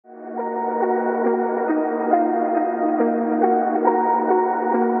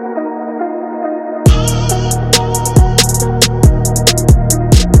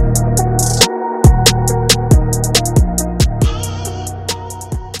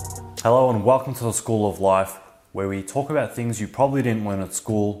Hello and welcome to the School of Life, where we talk about things you probably didn't learn at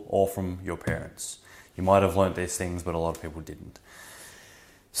school or from your parents. You might have learnt these things, but a lot of people didn't.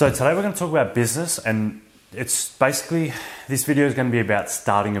 So today we're going to talk about business, and it's basically, this video is going to be about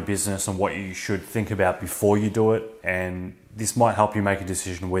starting a business and what you should think about before you do it. And this might help you make a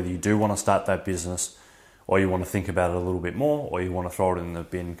decision whether you do want to start that business, or you want to think about it a little bit more, or you want to throw it in the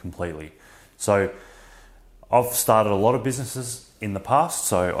bin completely. So I've started a lot of businesses in the past,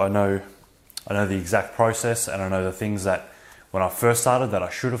 so I know the exact process, and I know the things that when I first started that I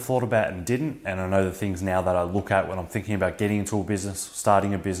should have thought about and didn't, and I know the things now that I look at when I'm thinking about getting into a business,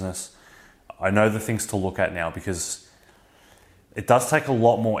 starting a business. I know the things to look at now because it does take a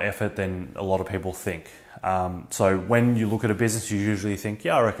lot more effort than a lot of people think. So when you look at a business, you usually think,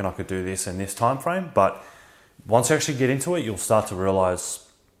 yeah, I reckon I could do this in this time frame, but once you actually get into it, you'll start to realize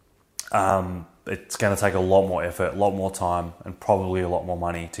it's going to take a lot more effort, a lot more time, and probably a lot more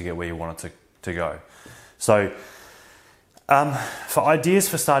money to get where you want it to go. So for ideas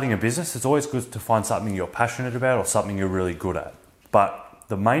for starting a business, it's always good to find something you're passionate about or something you're really good at. But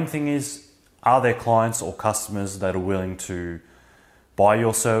the main thing is, are there clients or customers that are willing to buy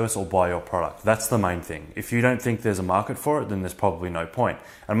your service or buy your product? That's the main thing. If you don't think there's a market for it, then there's probably no point.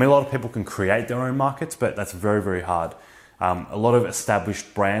 I mean, a lot of people can create their own markets, but that's very, very hard. A lot of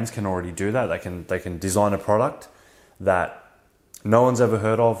established brands can already do that. They can design a product that no one's ever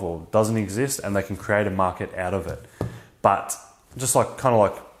heard of or doesn't exist, and they can create a market out of it. But just like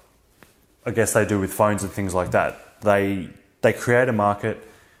I guess they do with phones and things like that, they create a market,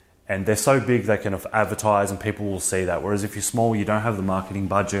 and they're so big they can advertise and people will see that. Whereas if you're small, you don't have the marketing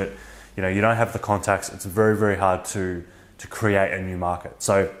budget, you don't have the contacts. It's very, very hard to create a new market.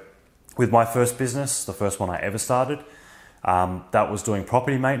 So with my first business, the first one I ever started, that was doing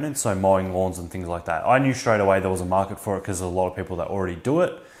property maintenance, so mowing lawns and things like that. I knew straight away there was a market for it because there's a lot of people that already do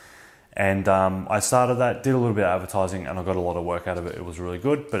it. And I started that, did a little bit of advertising, and I got a lot of work out of it. It was really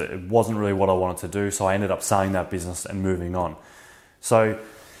good, but it wasn't really what I wanted to do. So I ended up selling that business and moving on. So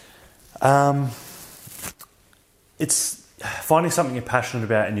it's finding something you're passionate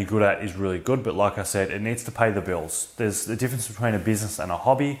about and you're good at is really good. But like I said, it needs to pay the bills. There's the difference between a business and a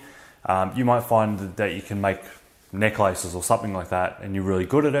hobby. You might find that you can make necklaces or something like that, and you're really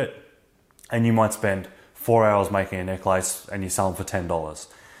good at it, and you might spend 4 hours making a necklace and you sell them for $10.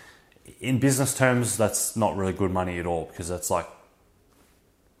 In business terms, that's not really good money at all, because that's like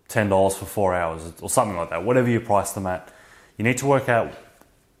 $10 for 4 hours or something like that. Whatever you price them at, you need to work out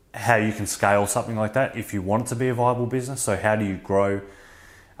how you can scale something like that if you want it to be a viable business. So how do you grow?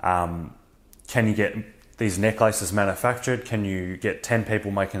 Can you get these necklaces manufactured? Can you get 10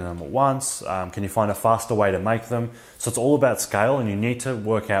 people making them at once? Can you find a faster way to make them? So it's all about scale, and you need to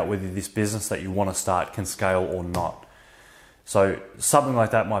work out whether this business that you want to start can scale or not. So something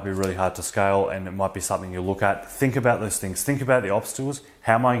like that might be really hard to scale, and it might be something you look at. Think about those things. Think about the obstacles.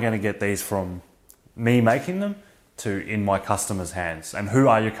 How am I going to get these from me making them to in my customers' hands? And who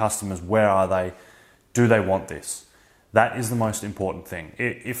are your customers? Where are they? Do they want this? That is the most important thing.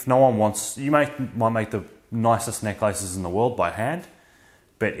 If no one wants, you might make the nicest necklaces in the world by hand,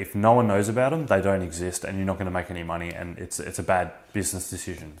 but if no one knows about them, they don't exist, and you're not going to make any money, and it's a bad business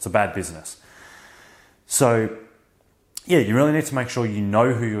decision. It's a bad business. So yeah, you really need to make sure you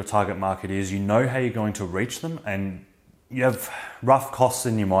know who your target market is, you know how you're going to reach them, and you have rough costs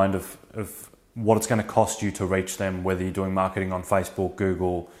in your mind of what it's going to cost you to reach them, whether you're doing marketing on Facebook,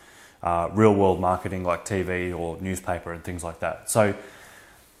 Google, real world marketing like TV or newspaper and things like that. So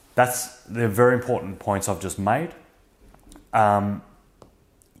they're very important points I've just made. A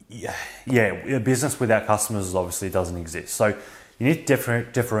business without customers obviously doesn't exist. So you need to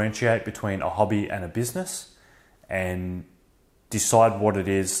differentiate between a hobby and a business, and decide what it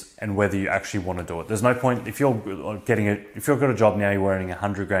is and whether you actually want to do it. There's no point if you've got a job now, you're earning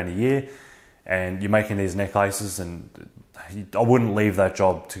 $100,000 a year, and you're making these necklaces, and I wouldn't leave that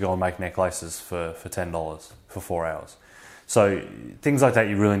job to go and make necklaces for $10 for 4 hours. So things like that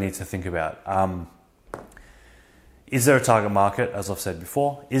you really need to think about. Is there a target market? As I've said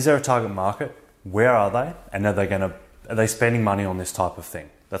before, is there a target market? Where are they? And are they spending money on this type of thing?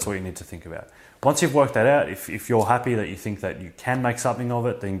 That's what you need to think about. Once you've worked that out, if you're happy that you think that you can make something of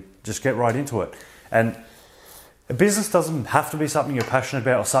it, then just get right into it. And a business doesn't have to be something you're passionate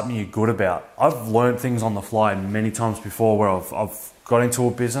about or something you're good about. I've learned things on the fly many times before where I've got into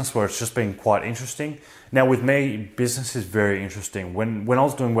a business where it's just been quite interesting. Now with me, business is very interesting. When I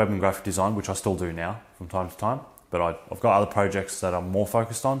was doing web and graphic design, which I still do now from time to time, but I've got other projects that I'm more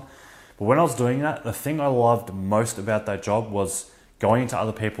focused on. But when I was doing that, the thing I loved most about that job was going into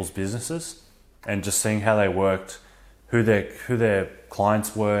other people's businesses and just seeing how they worked, who their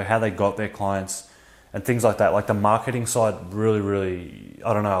clients were, how they got their clients, and things like that. Like the marketing side, really,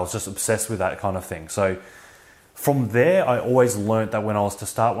 I don't know, I was just obsessed with that kind of thing. So from there, I always learned that when I was to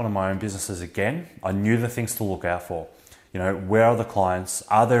start one of my own businesses again, I knew the things to look out for. You know, where are the clients?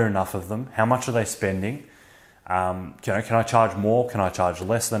 Are there enough of them? How much are they spending? Can I charge more? Can I charge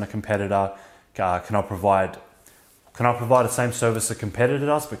less than a competitor? Can I provide the same service a competitor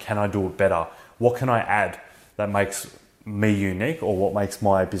does, but can I do it better? What can I add that makes me unique, or what makes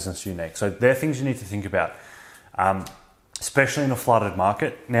my business unique? So they're things you need to think about, especially in a flooded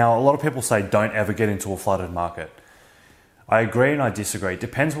market. Now, a lot of people say don't ever get into a flooded market. I agree and I disagree. It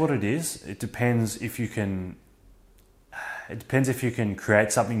depends what it is. It depends if you can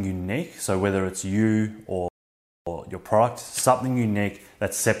create something unique. So whether it's you or your product, something unique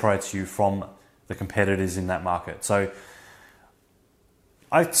that separates you from the competitors in that market. So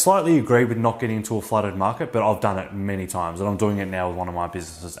I slightly agree with not getting into a flooded market, but I've done it many times, and I'm doing it now with one of my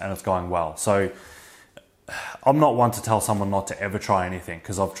businesses, and it's going well. So I'm not one to tell someone not to ever try anything,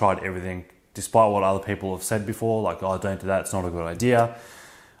 because I've tried everything, despite what other people have said before, like, oh, don't do that, it's not a good idea.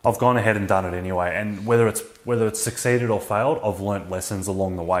 I've gone ahead and done it anyway, and whether it's succeeded or failed, I've learnt lessons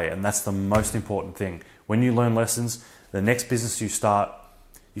along the way, and that's the most important thing. When you learn lessons, the next business you start,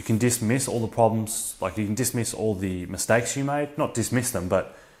 you can dismiss all the problems, like you can dismiss all the mistakes you made, not dismiss them,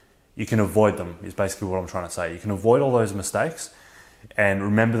 but you can avoid them, is basically what I'm trying to say. You can avoid all those mistakes and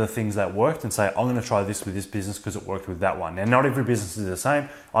remember the things that worked and say, I'm going to try this with this business because it worked with that one. Now, not every business is the same.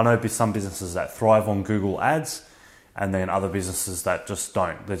 I know some businesses that thrive on Google Ads, and then other businesses that just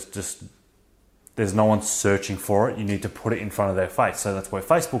don't. There's no one searching for it. You need to put it in front of their face. So that's where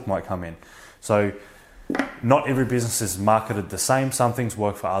Facebook might come in. So not every business is marketed the same. Some things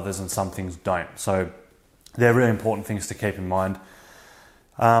work for others and some things don't. So they're really important things to keep in mind.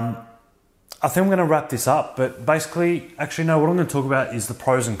 I think I'm going to wrap this up, but basically, actually no, what I'm going to talk about is the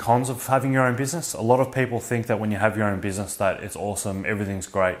pros and cons of having your own business. A lot of people think that when you have your own business that it's awesome, everything's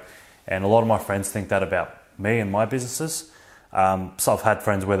great. And a lot of my friends think that about me and my businesses. So I've had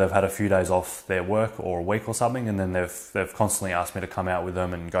friends where they've had a few days off their work or a week or something, and then they've constantly asked me to come out with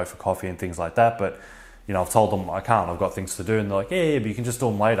them and go for coffee and things like that. But you know, I've told them I can't. I've got things to do, and they're like, yeah, but you can just do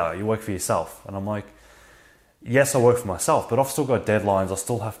them later. You work for yourself, and I'm like, yes, I work for myself, but I've still got deadlines. I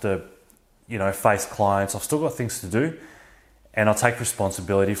still have to, you know, face clients. I've still got things to do, and I'll take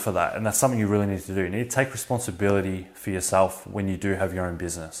responsibility for that. And that's something you really need to do. You need to take responsibility for yourself when you do have your own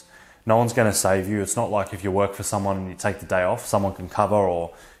business. No one's going to save you. It's not like if you work for someone and you take the day off, someone can cover,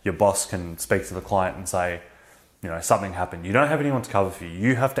 or your boss can speak to the client and say, you know, something happened. You don't have anyone to cover for you.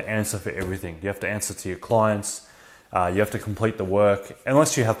 You have to answer for everything. You have to answer to your clients. You have to complete the work.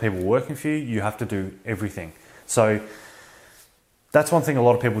 Unless you have people working for you, you have to do everything. So that's one thing a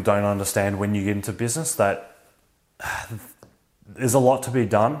lot of people don't understand when you get into business, that there's a lot to be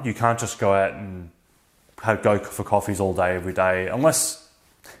done. You can't just go out and go for coffees all day, every day, unless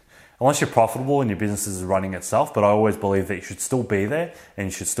you're profitable and your business is running itself. But I always believe that you should still be there and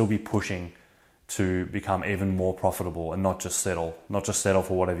you should still be pushing to become even more profitable and not just settle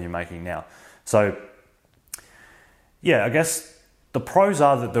for whatever you're making now. So yeah, I guess the pros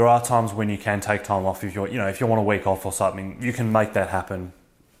are that there are times when you can take time off. If you want a week off or something, you can make that happen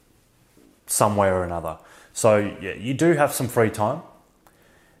some way or another. So yeah, you do have some free time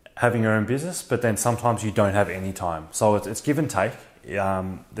having your own business, but then sometimes you don't have any time. So it's give and take.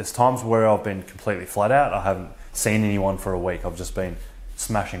 There's times where I've been completely flat out. I haven't seen anyone for a week. I've just been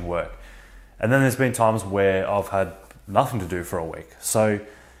smashing work. And then there's been times where I've had nothing to do for a week. So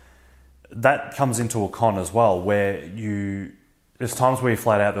that comes into a con as well, where there's times where you're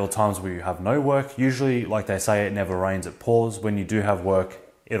flat out, there are times where you have no work. Usually, like they say, it never rains, it pours. When you do have work,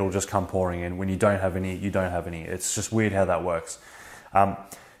 it'll just come pouring in. When you don't have any, you don't have any. It's just weird how that works.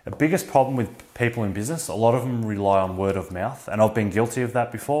 The biggest problem with people in business, a lot of them rely on word of mouth, and I've been guilty of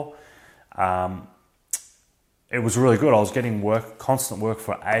that before. It was really good. I was getting work, constant work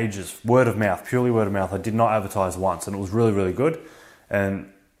for ages, word of mouth, purely word of mouth. I did not advertise once, and it was really, really good.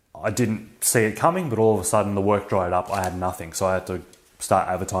 And I didn't see it coming, but all of a sudden the work dried up. I had nothing, so I had to start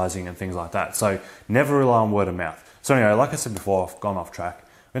advertising and things like that. So never rely on word of mouth. So anyway, like I said before, I've gone off track.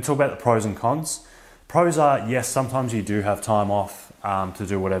 I'm going to talk about the pros and cons. Pros are, yes, sometimes you do have time off to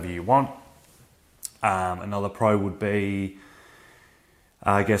do whatever you want. Another pro would be,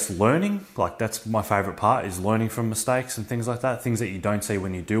 I guess, learning. Like, that's my favorite part, is learning from mistakes and things like that, things that you don't see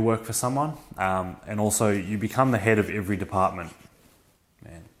when you do work for someone. And also, you become the head of every department.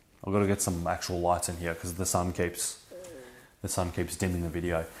 Man, I've got to get some actual lights in here because the sun keeps dimming the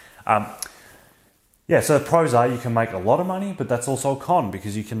video. So the pros are you can make a lot of money, but that's also a con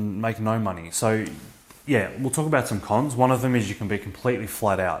because you can make no money. So yeah, we'll talk about some cons. One of them is you can be completely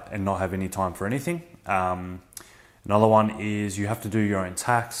flat out and not have any time for anything. Another one is you have to do your own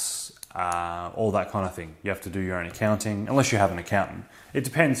tax, all that kind of thing. You have to do your own accounting, unless you have an accountant. It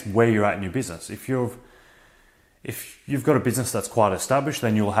depends where you're at in your business. If you've got a business that's quite established,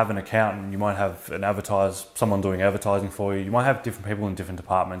 then you'll have an accountant. You might have someone doing advertising for you. You might have different people in different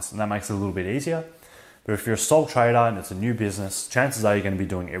departments, and that makes it a little bit easier. But if you're a sole trader and it's a new business, chances are you're going to be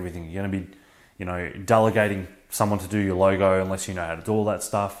doing everything. You're going to be, delegating someone to do your logo unless you know how to do all that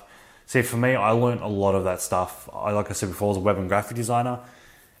stuff. See, for me, I learned a lot of that stuff. Like I said before, I was a web and graphic designer.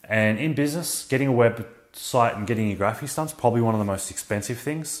 And in business, getting a website and getting your graphics done is probably one of the most expensive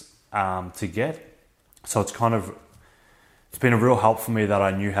things to get. So it's been a real help for me that I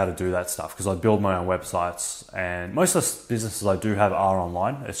knew how to do that stuff, because I build my own websites, and most of the businesses I do have are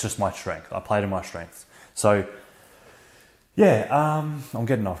online. It's just my strength. I play to my strengths. So yeah, I'm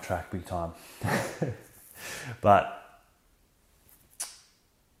getting off track big time. But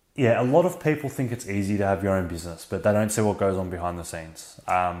yeah, a lot of people think it's easy to have your own business, but they don't see what goes on behind the scenes.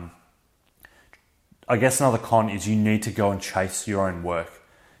 I guess another con is you need to go and chase your own work.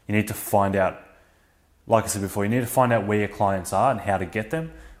 You need to find out, like I said before, you need to find out where your clients are and how to get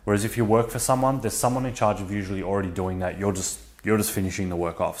them. Whereas if you work for someone, there's someone in charge of usually already doing that. You're just finishing the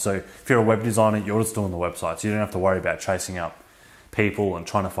work off. So if you're a web designer, you're just doing the website. So you don't have to worry about chasing up people and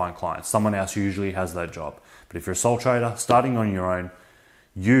trying to find clients. Someone else usually has that job. But if you're a sole trader, starting on your own,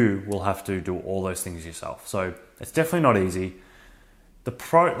 you will have to do all those things yourself. So it's definitely not easy.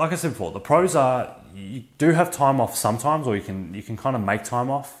 Like I said before, the pros are you do have time off sometimes, or you can kind of make time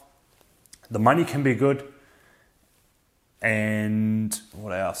off. The money can be good. And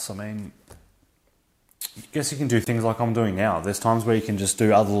what else? I guess you can do things like I'm doing now. There's times where you can just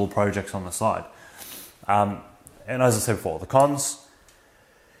do other little projects on the side. And as I said before, the cons: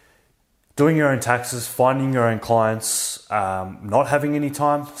 doing your own taxes, finding your own clients, not having any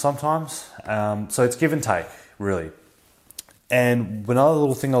time sometimes. So it's give and take, really. And another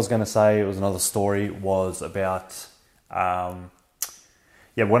little thing I was going to say, it was another story, was about,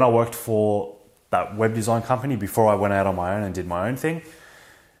 when I worked for that web design company, before I went out on my own and did my own thing,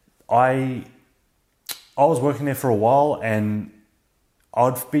 I was working there for a while, and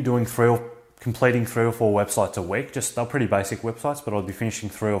I'd be doing completing 3 or 4 websites a week. They're pretty basic websites, but I'd be finishing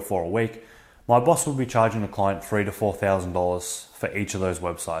 3 or 4 a week. My boss would be charging the client $3,000 to $4,000 for each of those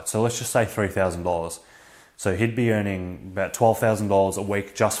websites. So let's just say $3,000. So he'd be earning about $12,000 a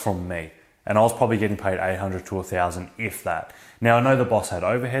week just from me. And I was probably getting paid $800 to $1,000, if that. Now, I know the boss had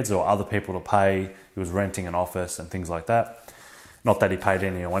overheads or other people to pay. He was renting an office and things like that. Not that he paid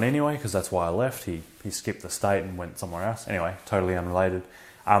anyone anyway, because that's why I left. He skipped the state and went somewhere else. Anyway, totally unrelated.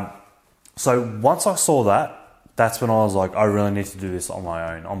 So once I saw that, that's when I was like, I really need to do this on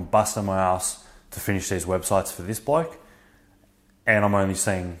my own. I'm busting my ass to finish these websites for this bloke, and I'm only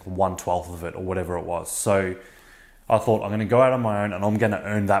seeing 1/12 of it, or whatever it was. So I thought, I'm going to go out on my own and I'm going to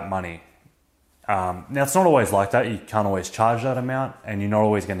earn that money. Now, it's not always like that. You can't always charge that amount, and you're not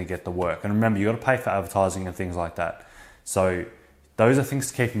always going to get the work. And remember, you've got to pay for advertising and things like that. So those are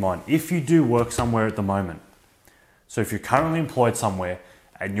things to keep in mind. If you do work somewhere at the moment, so if you're currently employed somewhere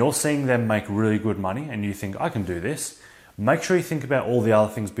and you're seeing them make really good money and you think, I can do this, make sure you think about all the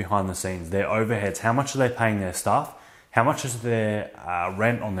other things behind the scenes, their overheads. How much are they paying their staff? How much is their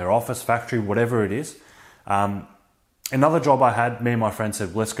rent on their office, factory, whatever it is? Another job I had, me and my friend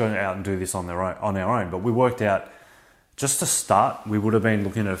said, let's go out and do this on our own. But we worked out, just to start, we would have been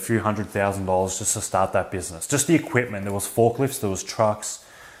looking at a few $100,000 just to start that business. Just the equipment. There was forklifts, there was trucks.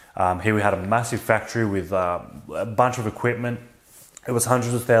 Here we had a massive factory with a bunch of equipment. It was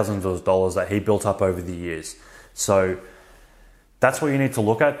hundreds of thousands of dollars that he built up over the years. So that's what you need to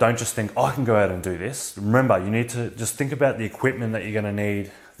look at. Don't just think, I can go out and do this. Remember, you need to just think about the equipment that you're going to need,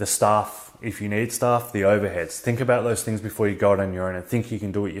 the staff, if you need staff, the overheads. Think about those things before you go out on your own and think you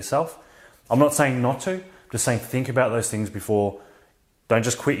can do it yourself. I'm not saying not to, just saying think about those things before. Don't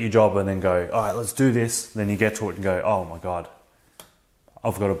just quit your job and then go, all right, let's do this. Then you get to it and go, oh my God,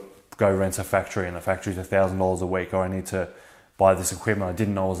 I've got to go rent a factory, and the factory's $1,000 a week, or I need to buy this equipment I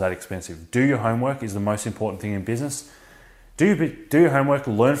didn't know was that expensive. Do your homework is the most important thing in business. Do your homework,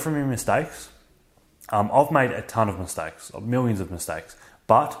 learn from your mistakes. I've made a ton of mistakes, millions of mistakes,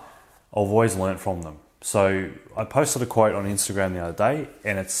 but I've always learned from them. So I posted a quote on Instagram the other day,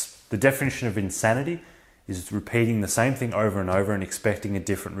 and it's the definition of insanity is repeating the same thing over and over and expecting a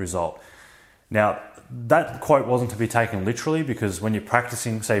different result. Now, that quote wasn't to be taken literally, because when you're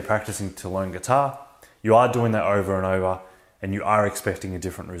practicing, say you're practicing to learn guitar, you are doing that over and over, and you are expecting a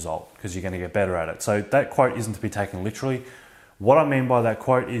different result because you're going to get better at it. So that quote isn't to be taken literally. What I mean by that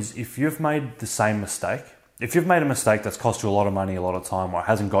quote is, if you've made the same mistake, if you've made a mistake that's cost you a lot of money, a lot of time, or it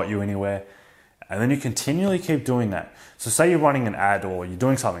hasn't got you anywhere, and then you continually keep doing that. So say you're running an ad or you're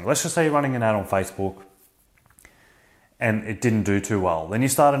doing something. Let's just say you're running an ad on Facebook and it didn't do too well. Then you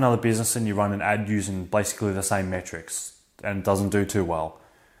start another business and you run an ad using basically the same metrics and it doesn't do too well.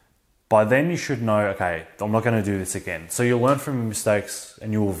 By then you should know, okay, I'm not going to do this again. So you'll learn from your mistakes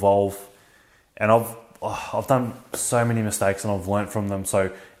and you'll evolve. And I've done so many mistakes and I've learned from them.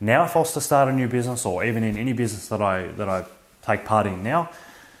 So now if I was to start a new business, or even in any business that I take part in now,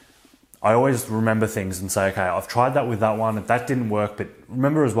 I always remember things and say, okay, I've tried that with that one, that didn't work. But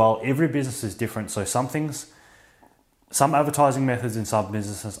remember as well, every business is different. So some advertising methods in some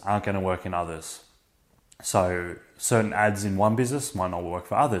businesses aren't going to work in others. So certain ads in one business might not work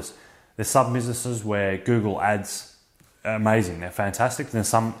for others. There's some businesses where Google ads are amazing, they're fantastic. And there's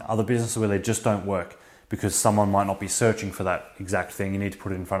some other businesses where they just don't work because someone might not be searching for that exact thing. You need to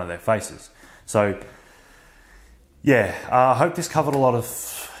put it in front of their faces. So yeah, I hope this covered a lot of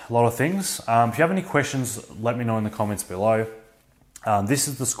things. If you have any questions, let me know in the comments below. This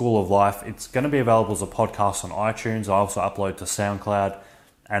is the School of Life. It's going to be available as a podcast on iTunes. I also upload to SoundCloud,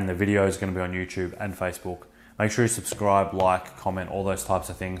 and the video is going to be on YouTube and Facebook. Make sure you subscribe, like, comment, all those types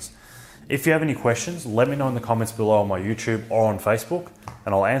of things. If you have any questions, let me know in the comments below on my YouTube or on Facebook,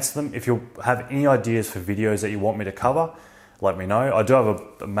 and I'll answer them. If you have any ideas for videos that you want me to cover, let me know. I do have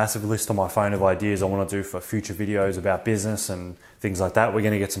a massive list on my phone of ideas I want to do for future videos about business and things like that. We're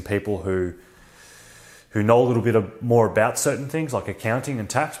going to get some people who know a little bit more about certain things like accounting and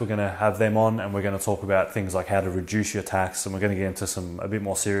tax. We're going to have them on, and we're going to talk about things like how to reduce your tax, and we're going to get into a bit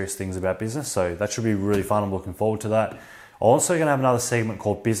more serious things about business. So that should be really fun. I'm looking forward to that. I'm also going to have another segment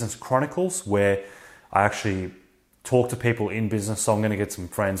called Business Chronicles, where I actually talk to people in business. So I'm going to get some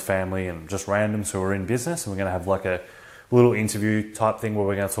friends, family, and just randoms who are in business, and we're going to have like a little interview type thing where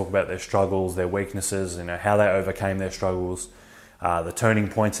we're going to talk about their struggles, their weaknesses, how they overcame their struggles, the turning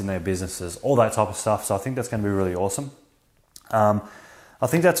points in their businesses, all that type of stuff. So I think that's going to be really awesome. I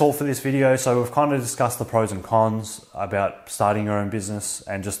think that's all for this video. So we've kind of discussed the pros and cons about starting your own business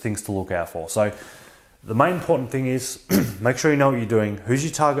and just things to look out for. So the main important thing is make sure you know what you're doing. Who's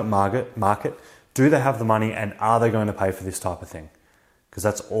your target market? Do they have the money, and are they going to pay for this type of thing? Because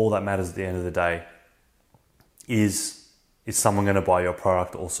that's all that matters at the end of the day. Is someone going to buy your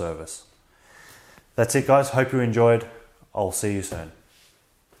product or service? That's it, guys. Hope you enjoyed. I'll see you soon.